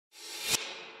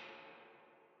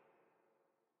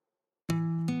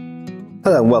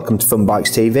Hello and welcome to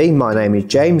Funbikes TV. My name is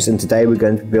James and today we're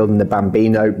going to be building the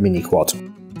Bambino mini quad.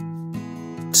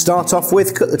 To start off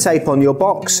with, cut the tape on your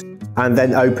box and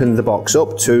then open the box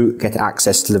up to get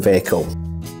access to the vehicle.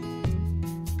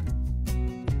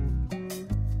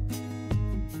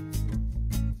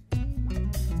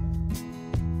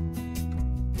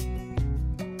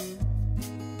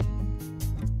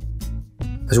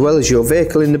 As well as your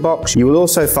vehicle in the box, you will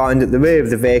also find at the rear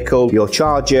of the vehicle your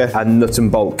charger and nut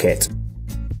and bolt kit.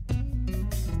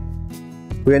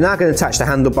 We are now going to attach the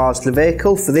handlebars to the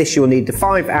vehicle. For this you will need the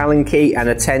 5 Allen key and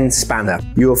a 10 spanner.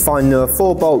 You will find there are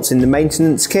 4 bolts in the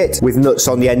maintenance kit with nuts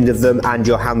on the end of them and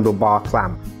your handlebar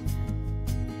clamp.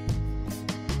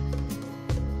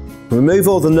 Remove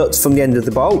all the nuts from the end of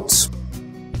the bolts.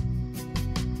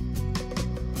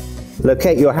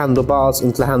 Locate your handlebars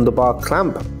into the handlebar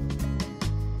clamp.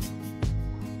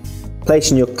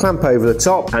 Placing your clamp over the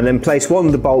top and then place one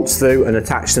of the bolts through and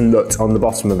attach the nut on the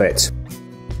bottom of it.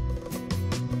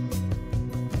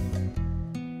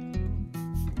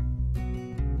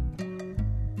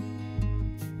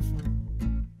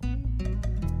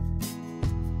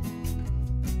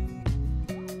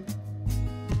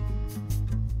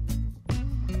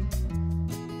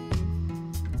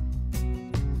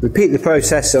 Repeat the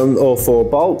process on all 4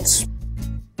 bolts.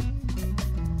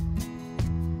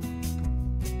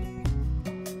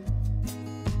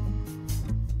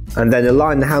 And then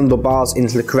align the handlebars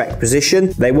into the correct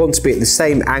position. They want to be at the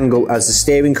same angle as the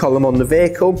steering column on the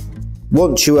vehicle.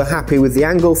 Once you are happy with the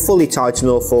angle, fully tighten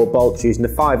all 4 bolts using the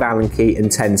 5 Allen key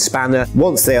and 10 spanner.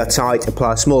 Once they are tight,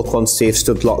 apply a small quantity of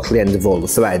stud lock to the end of all the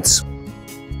threads.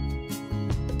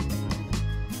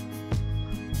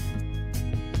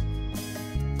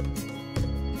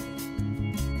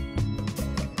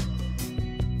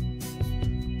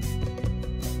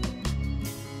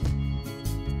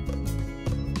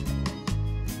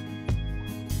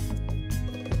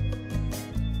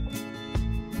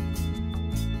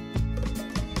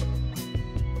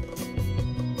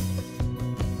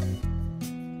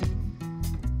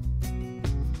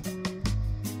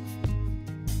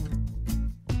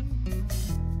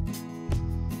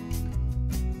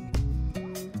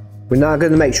 We're now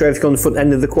going to make sure everything on the front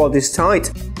end of the quad is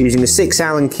tight. Using a 6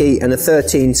 Allen key and a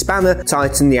 13 spanner,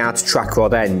 tighten the outer track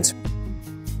rod end.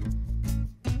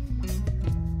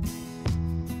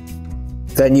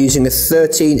 Then using a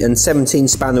 13 and 17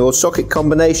 spanner or socket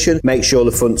combination, make sure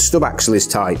the front stub axle is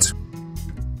tight.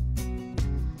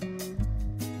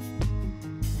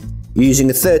 Using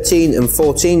a 13 and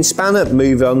 14 spanner,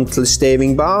 move on to the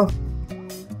steering bar.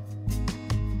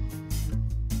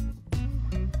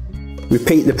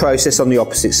 Repeat the process on the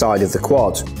opposite side of the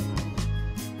quad.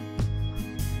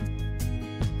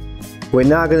 We're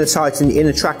now going to tighten the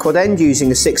inner track rod end using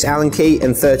a 6 Allen key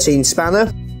and 13 spanner.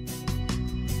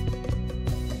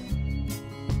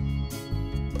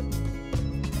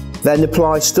 Then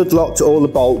apply stud lock to all the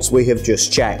bolts we have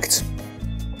just checked.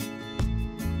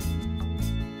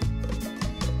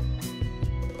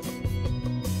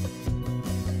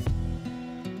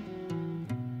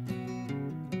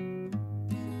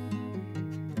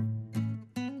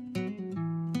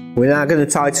 We're now going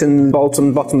to tighten the bolt on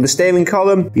the bottom of the steering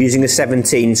column using a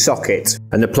 17 socket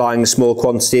and applying a small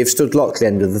quantity of stud lock to the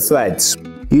end of the threads.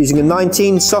 Using a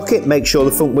 19 socket, make sure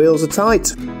the front wheels are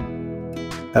tight.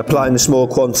 Applying a small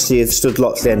quantity of stud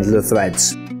lock to the end of the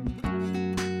threads.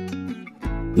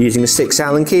 Using a 6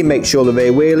 Allen key, make sure the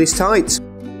rear wheel is tight.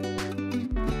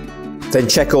 Then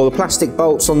check all the plastic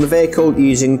bolts on the vehicle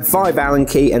using 5 Allen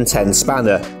key and 10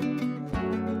 spanner.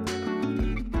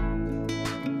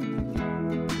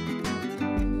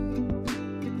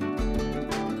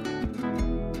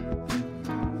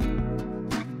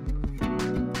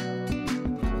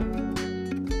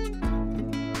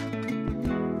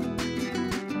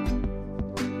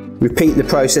 Repeat the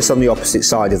process on the opposite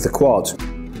side of the quad.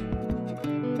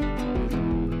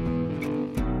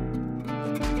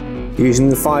 Using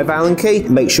the 5 Allen key,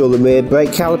 make sure the rear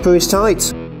brake caliper is tight.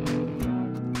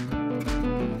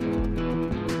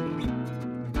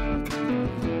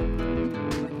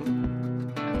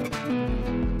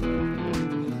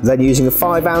 Then using a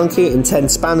 5 Allen key and 10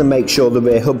 spanner, make sure the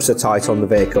rear hubs are tight on the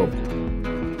vehicle.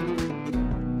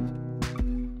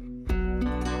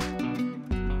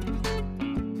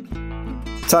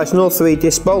 Tighten all 3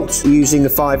 disc bolts using a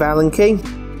 5 Allen key.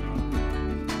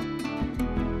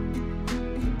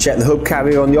 Check the hub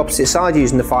carrier on the opposite side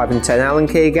using the 5 and 10 Allen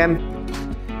key again.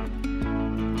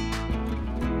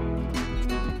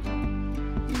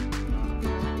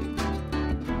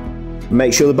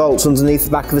 Make sure the bolts underneath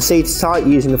the back of the seat are tight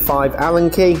using a 5 Allen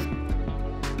key.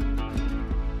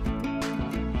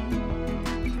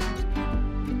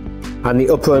 and the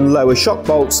upper and lower shock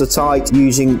bolts are tight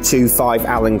using 2 5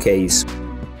 Allen keys.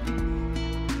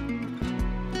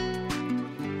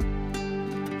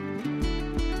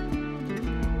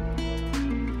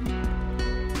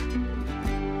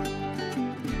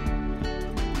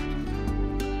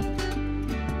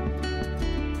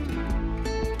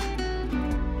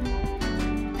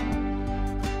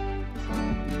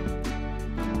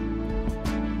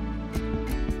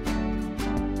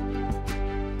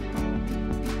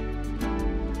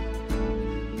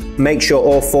 Make sure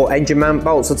all 4 engine mount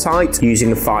bolts are tight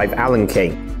using a 5 Allen key.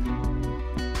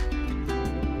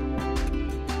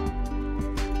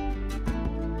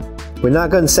 We're now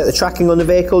going to set the tracking on the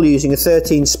vehicle using a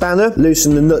 13 spanner.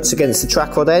 Loosen the nuts against the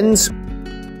track rod ends.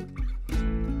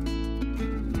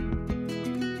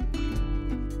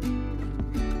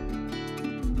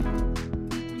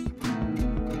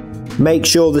 Make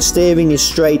sure the steering is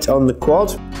straight on the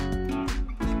quad.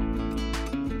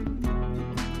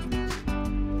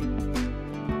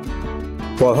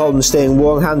 While holding the steering with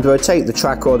one hand, rotate the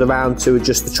track rod around to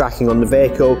adjust the tracking on the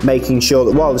vehicle, making sure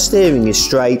that while the steering is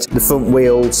straight, the front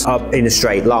wheels are in a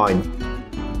straight line.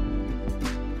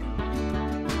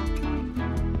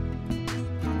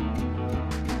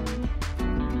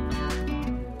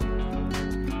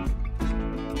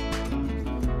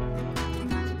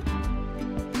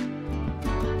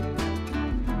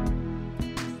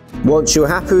 Once you're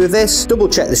happy with this, double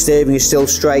check the steering is still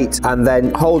straight, and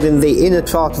then holding the inner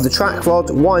part of the track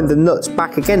rod, wind the nuts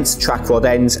back against the track rod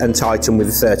ends and tighten with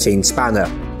a 13 spanner.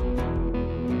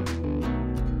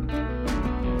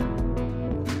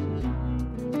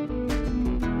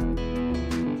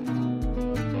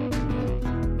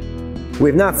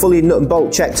 We've now fully nut and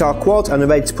bolt checked our quad and are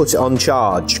ready to put it on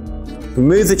charge.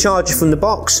 Remove the charger from the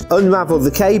box, unravel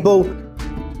the cable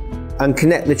and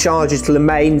connect the charger to the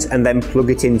mains and then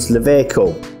plug it into the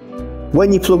vehicle.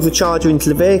 When you plug the charger into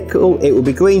the vehicle, it will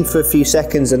be green for a few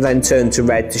seconds and then turn to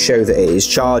red to show that it is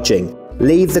charging.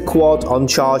 Leave the quad on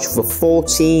charge for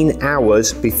 14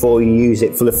 hours before you use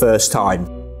it for the first time.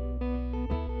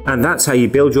 And that's how you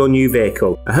build your new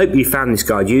vehicle. I hope you found this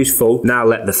guide useful. Now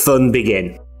let the fun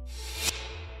begin.